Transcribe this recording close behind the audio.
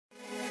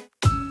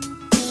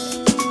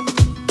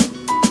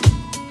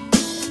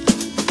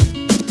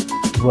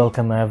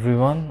Welcome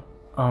everyone.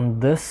 On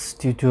this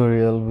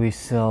tutorial we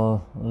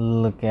shall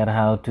look at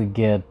how to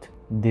get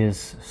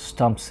these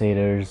stump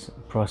shaders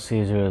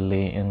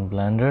procedurally in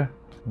Blender.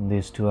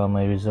 These two are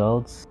my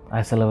results.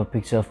 I shall have a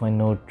picture of my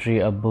node tree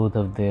of both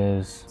of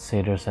these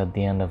shaders at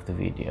the end of the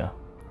video.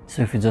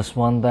 So if you just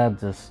want that,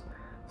 just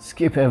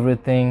skip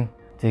everything,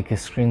 take a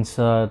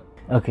screenshot.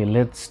 Okay,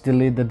 let's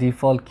delete the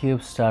default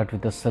cube. Start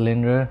with a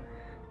cylinder.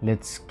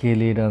 Let's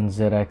scale it on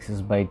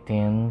z-axis by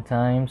 10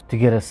 times. To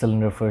get a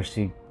cylinder, first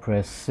you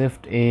press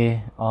Shift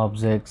A,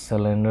 Object,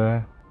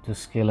 Cylinder. To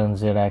scale on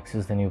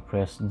z-axis, then you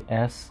press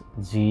S,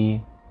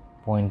 G,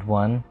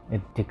 0.1.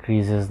 It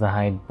decreases the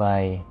height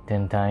by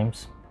 10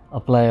 times.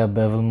 Apply a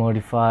bevel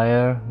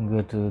modifier.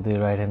 Go to the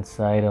right hand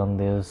side on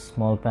these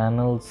small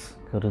panels.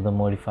 Go to the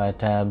modifier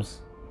tabs.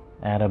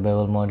 Add a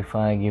bevel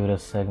modifier. Give it a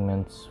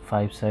segments,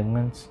 5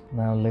 segments.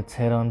 Now let's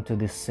head on to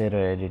the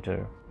shader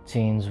editor.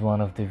 Change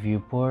one of the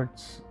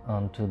viewports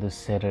onto the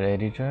shader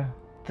editor.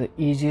 The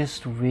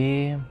easiest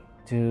way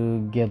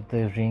to get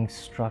the ring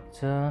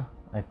structure,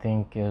 I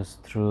think, is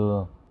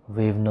through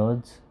wave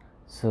nodes.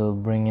 So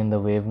bring in the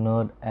wave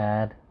node,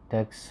 add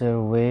texture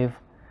wave,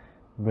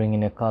 bring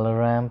in a color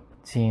ramp,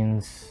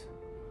 change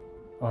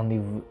on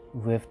the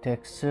wave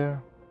texture.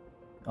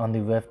 On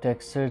the wave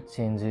texture,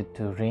 change it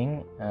to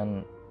ring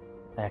and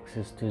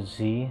axis to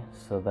Z,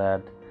 so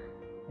that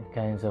it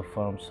kind of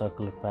forms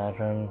circular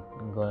pattern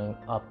going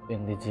up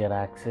in the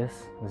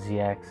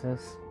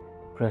Z-axis.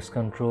 Press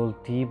Ctrl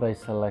T by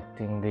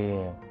selecting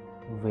the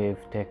wave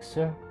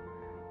texture.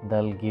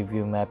 That'll give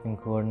you mapping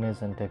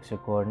coordinates and texture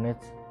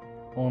coordinates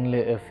only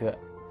if your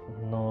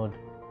node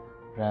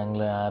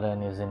Wrangler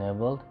add-on is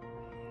enabled.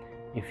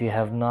 If you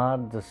have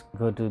not, just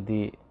go to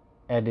the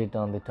edit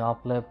on the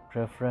top left,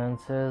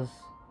 preferences,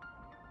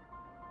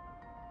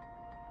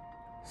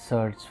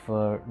 search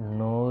for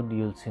node,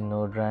 you'll see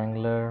node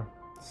Wrangler.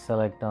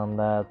 Select on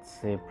that,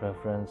 say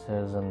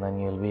preferences, and then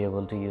you'll be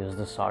able to use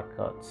the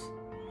shortcuts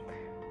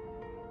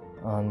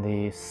on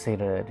the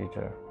shader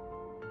editor.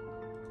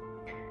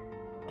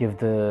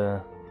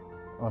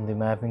 On the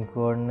mapping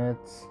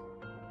coordinates,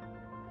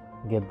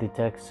 get the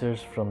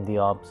textures from the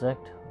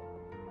object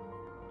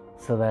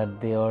so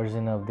that the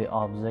origin of the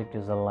object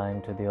is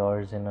aligned to the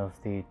origin of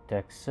the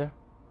texture.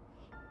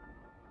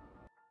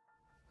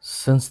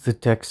 Since the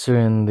texture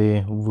in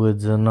the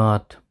woods are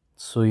not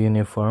so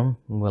uniform,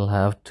 we'll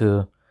have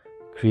to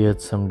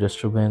create some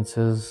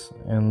disturbances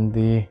in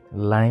the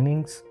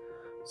linings.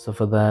 So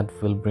for that,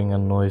 we'll bring a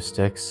noise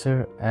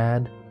texture,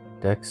 add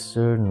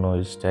texture,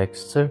 noise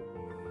texture.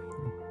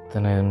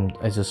 Then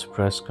I just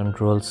press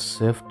Ctrl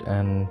Shift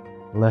and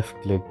left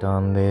clicked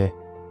on the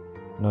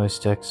noise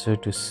texture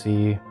to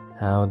see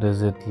how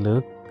does it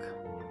look.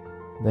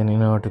 Then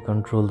in order to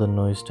control the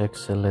noise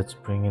texture, let's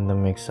bring in the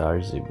mix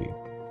RGB.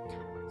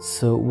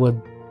 So what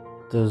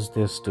does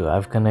this do?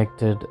 I've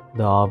connected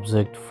the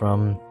object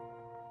from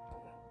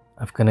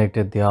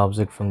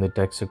the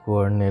texture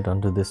coordinate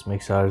onto this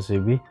mix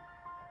RGB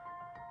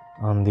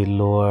on the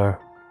lower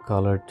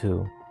color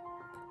 2.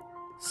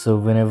 So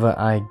whenever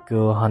I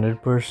go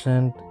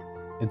 100%,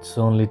 it's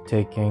only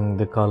taking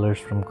the colors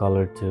from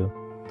color 2.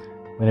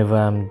 Whenever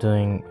I'm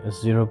doing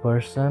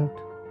 0%,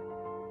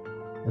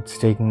 it's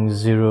taking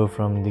 0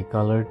 from the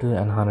color 2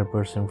 and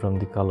 100% from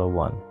the color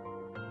 1.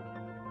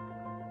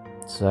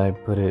 So I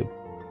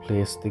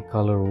place the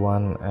color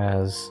 1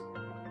 as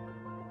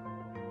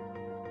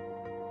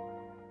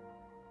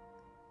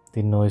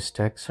the noise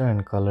texture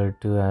and color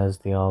 2 as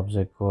the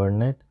object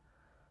coordinate.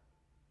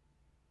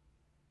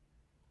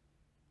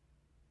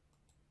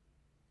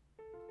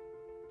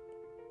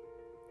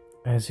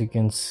 As you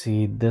can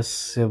see,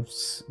 this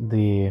shifts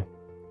the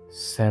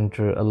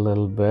center a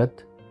little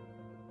bit,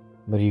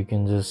 but you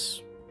can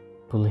just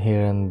pull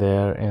here and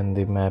there in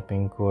the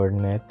mapping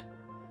coordinate,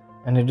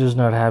 and it does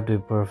not have to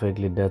be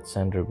perfectly dead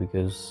center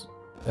because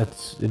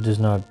it does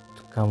not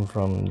come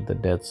from the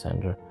dead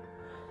center.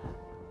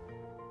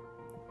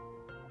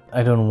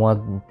 I don't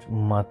want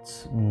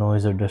much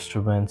noise or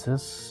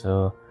disturbances,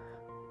 so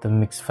the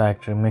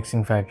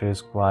mixing factor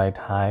is quite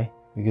high,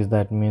 because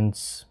that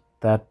means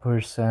that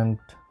percent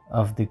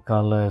of the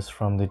color is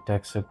from the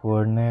texture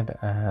coordinate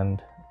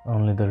and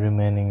only the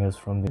remaining is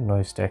from the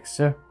noise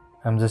texture.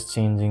 I'm just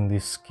changing the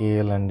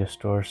scale and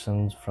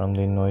distortions from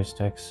the noise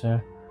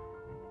texture.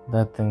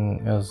 That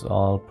thing is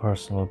all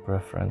personal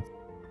preference.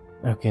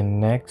 Okay,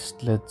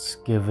 next let's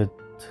give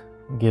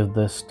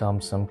the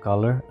stump some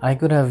color. I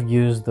could have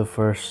used the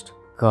first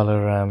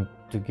color ramp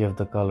to give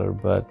the color,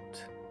 but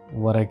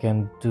what I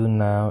can do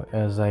now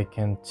is I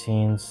can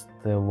change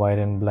the white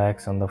and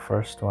blacks on the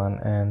first one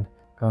and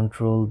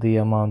control the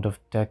amount of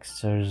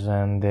textures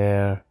and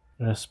their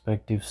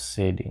respective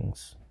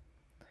shadings.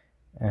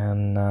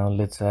 And now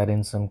let's add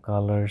in some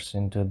colors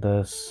into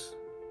this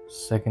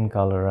second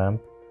color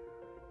ramp.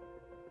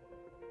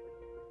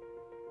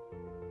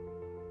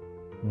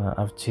 Now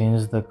I've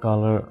changed the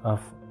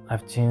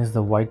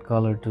white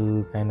color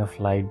to kind of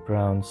light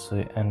brown,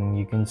 and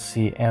you can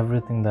see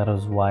everything that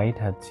was white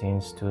had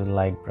changed to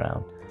light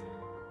brown.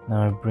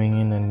 Now I bring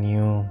in a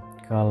new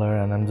color,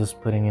 and I'm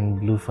just putting in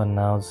blue for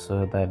now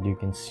so that you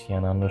can see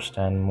and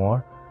understand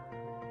more.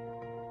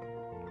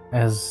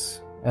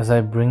 As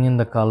I bring in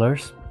the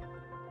colors,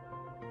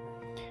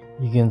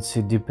 you can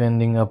see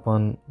depending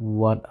upon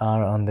what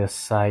are on the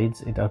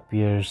sides, it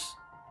appears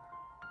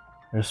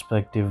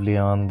respectively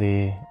on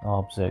the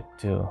object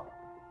too.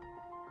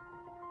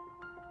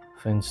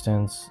 For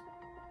instance,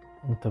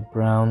 the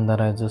brown that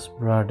I just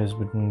brought is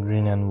between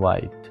green and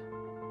white,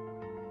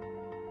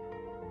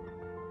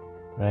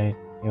 right?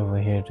 Over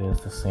here too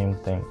is the same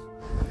thing.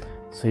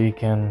 So you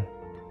can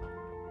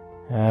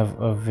have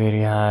a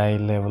very high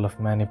level of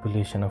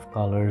manipulation of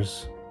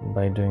colors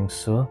by doing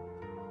so.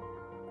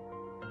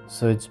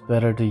 So it's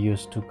better to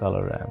use 2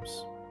 color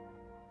ramps.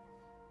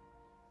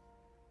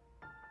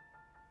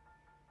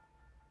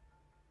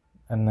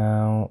 And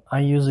now I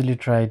usually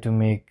try to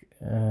make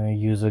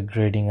use a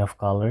grading of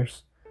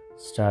colors.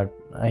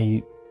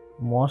 I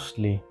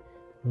mostly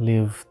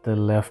leave the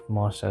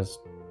leftmost as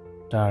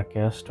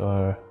darkest,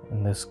 or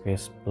in this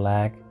case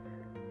black,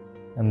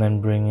 and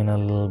then bring in a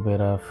little bit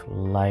of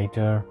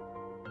lighter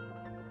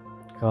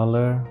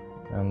color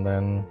and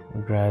then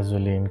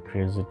gradually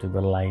increase it to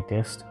the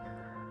lightest.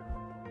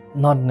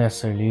 Not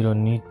necessarily, you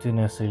don't need to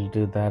necessarily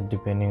do that,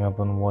 depending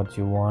upon what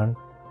you want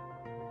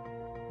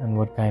and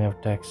what kind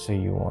of texture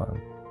you want.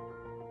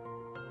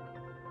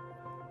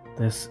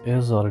 This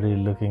is already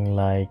looking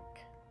like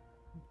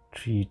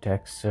tree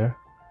texture,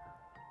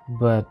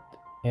 but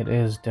it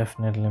is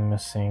definitely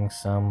missing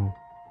some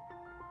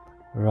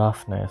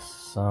roughness,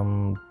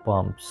 some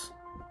bumps.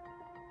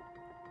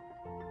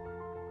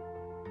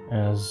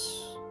 As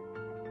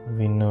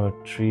we know,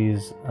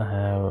 trees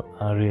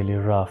are really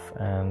rough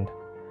and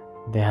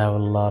they have a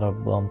lot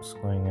of bumps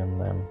going in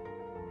them.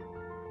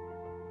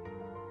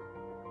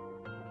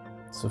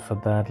 So for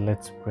that,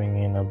 let's bring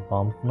in a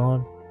bump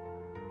node.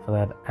 For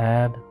that,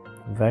 add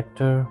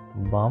vector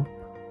bump,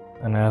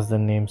 and as the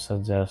name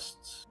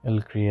suggests,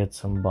 it'll create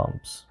some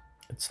bumps.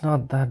 It's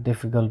not that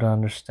difficult to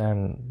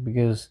understand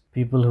because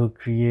people who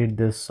create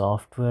these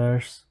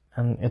softwares,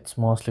 and it's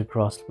mostly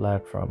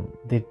cross-platform,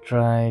 they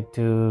try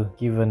to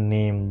give a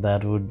name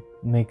that would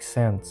make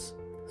sense.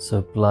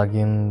 So plug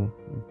in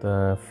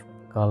the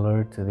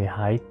color to the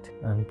height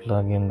and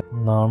plug in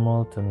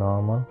normal to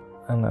normal,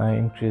 and I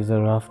increase the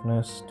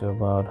roughness to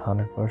about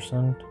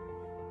 100%.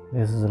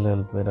 This is a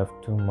little bit of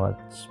too much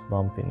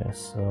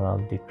bumpiness, so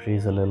I'll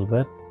decrease a little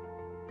bit.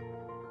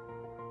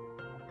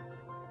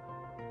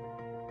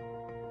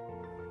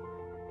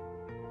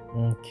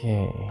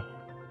 Okay,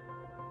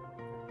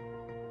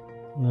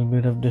 a little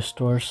bit of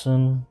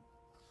distortion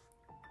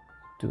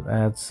to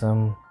add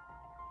some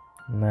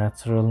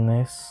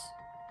naturalness.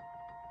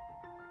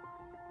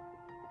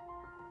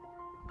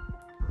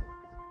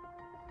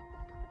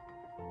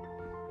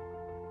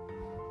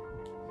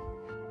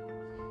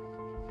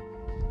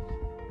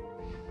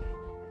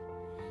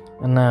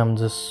 And now I'm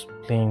just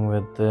playing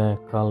with the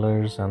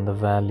colors and the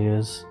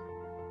values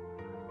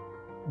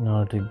in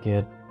order to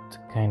get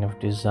kind of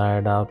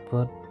desired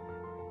output,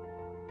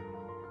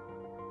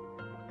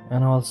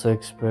 and also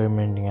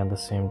experimenting at the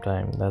same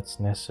time. That's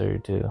necessary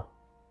too.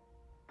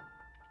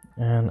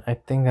 And I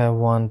think I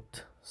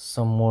want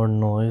some more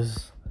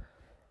noise,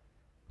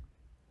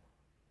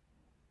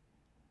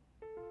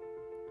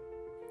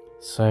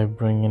 so I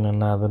bring in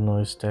another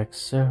noise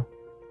texture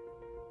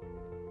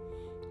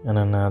and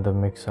another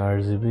mix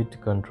RGB to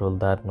control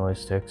that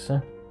noise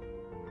texture.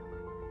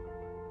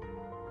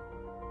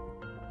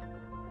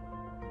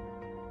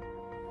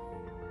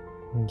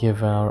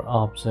 Give our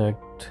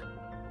object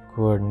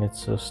coordinate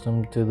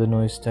system to the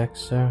noise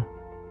texture,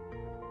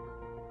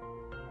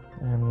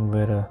 and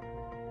with a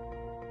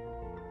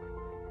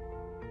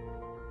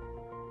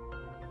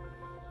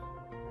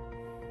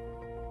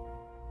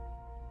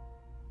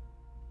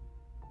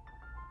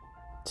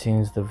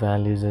change the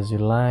values as you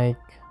like.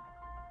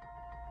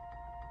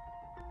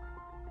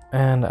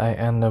 And I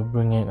end up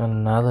bringing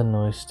another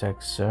noise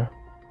texture.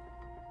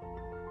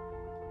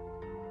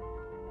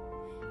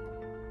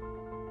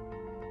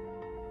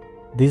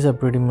 These are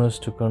pretty much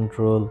to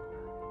control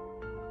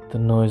the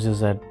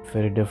noises at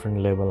very different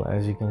level.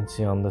 As you can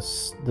see on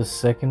this, the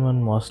second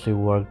one mostly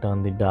worked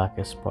on the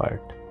darkest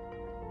part,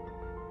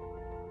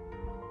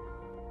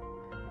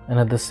 and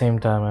at the same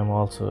time I'm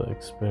also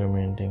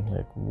experimenting,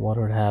 like what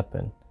would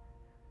happen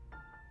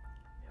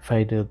if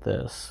I did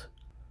this.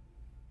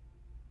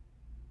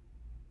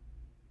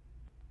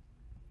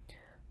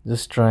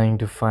 Just trying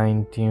to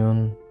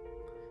fine-tune,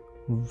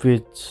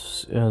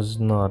 which is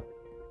not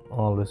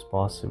always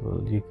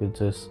possible. You could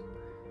just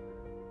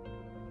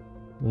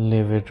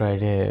leave it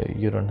right here.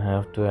 You don't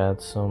have to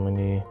add so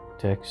many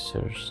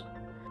textures.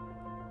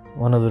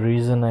 One of the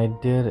reason I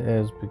did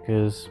is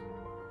because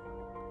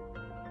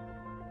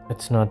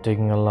it's not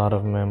taking a lot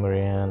of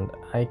memory, and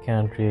I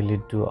can't really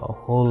do a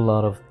whole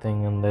lot of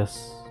thing in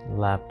this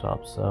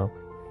laptop. So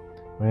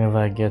whenever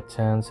I get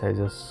chance, I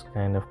just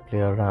kind of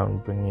play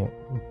around, bringing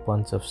a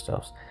bunch of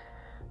stuff.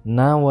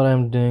 Now what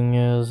I'm doing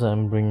is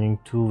I'm bringing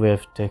 2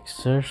 wave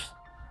textures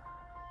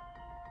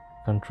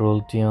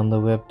Control T on the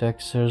web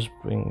textures,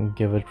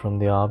 give it from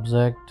the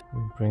object,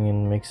 bring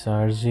in mix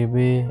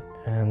RGB,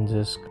 and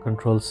just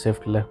Control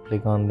Shift left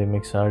click on the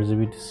mix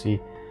RGB to see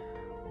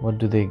what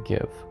do they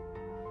give.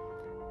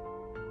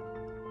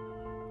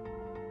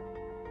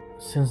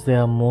 Since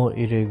there are more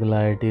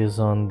irregularities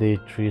on the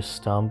tree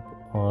stump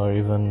or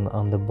even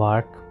on the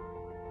bark,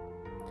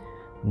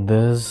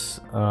 this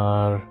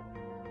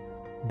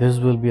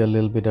will be a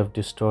little bit of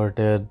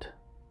distorted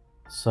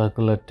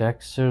circular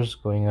textures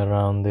going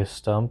around the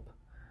stump,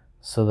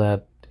 so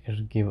that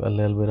it'll give a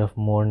little bit of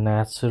more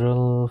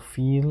natural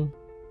feel.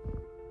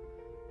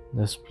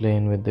 Just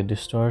playing with the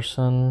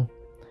distortion,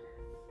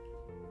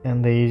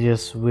 and the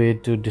easiest way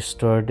to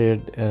distort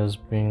it is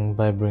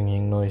by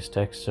bringing noise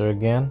texture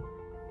again.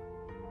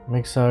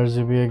 Mix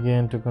RGB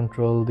again to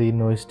control the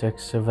noise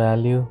texture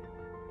value,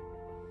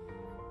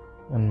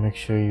 and make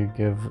sure you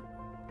give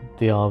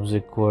the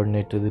object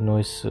coordinate to the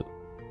noise.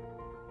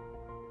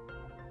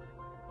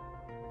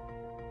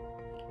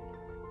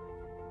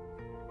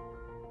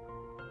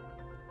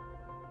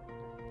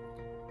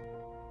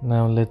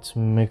 Now let's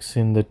mix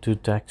in the two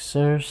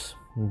textures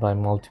by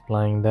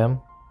multiplying them.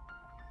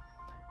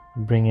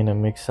 Bring in a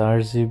mix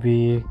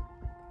RGB,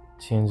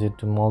 change it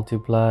to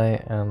multiply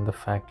and the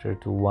factor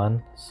to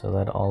 1 so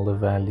that all the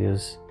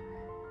values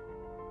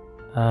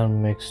are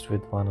mixed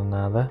with one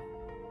another.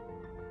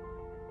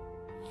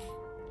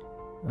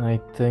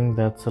 I think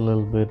that's a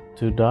little bit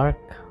too dark,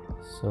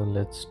 so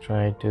let's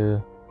try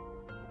to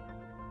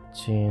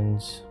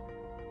change.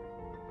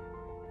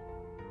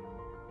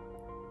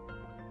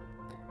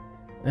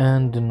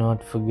 And do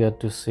not forget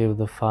to save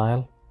the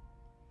file,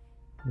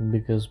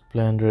 because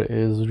Blender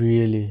is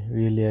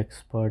really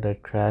expert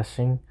at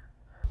crashing.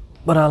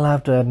 But I'll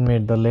have to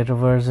admit the later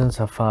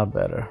versions are far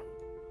better.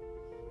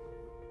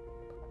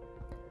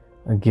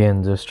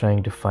 Again, just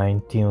trying to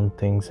fine-tune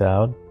things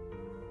out.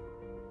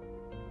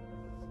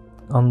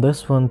 On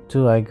this one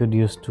too, I could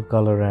use 2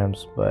 color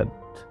ramps, but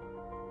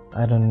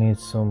I don't need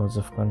so much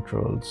of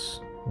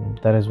controls.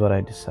 That is what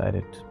I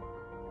decided.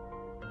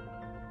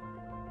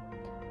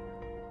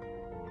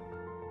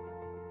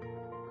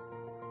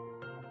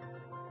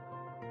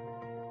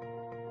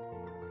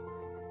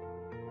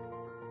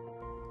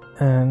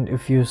 And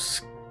if you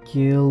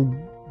scale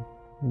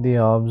the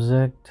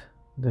object,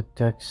 the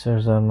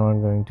textures are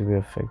not going to be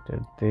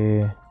affected.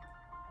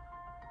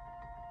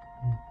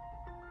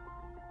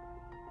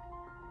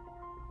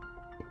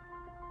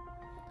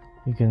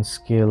 You can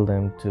scale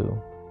them too.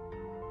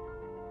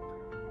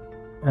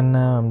 And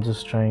now I'm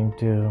just trying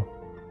to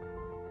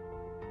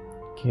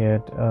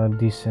get a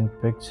decent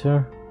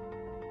picture.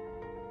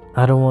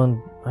 I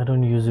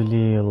don't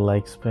usually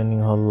like spending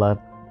a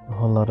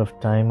whole lot of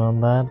time on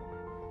that,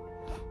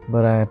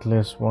 but I at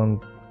least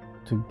want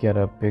to get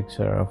a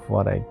picture of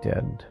what I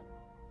did.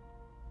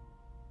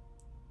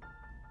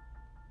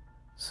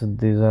 So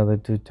these are the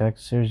 2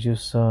 textures you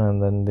saw,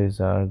 and then these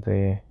are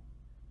the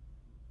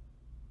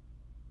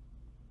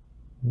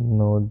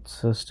node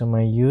system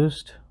I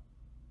used.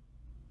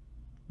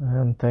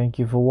 And thank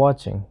you for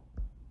watching.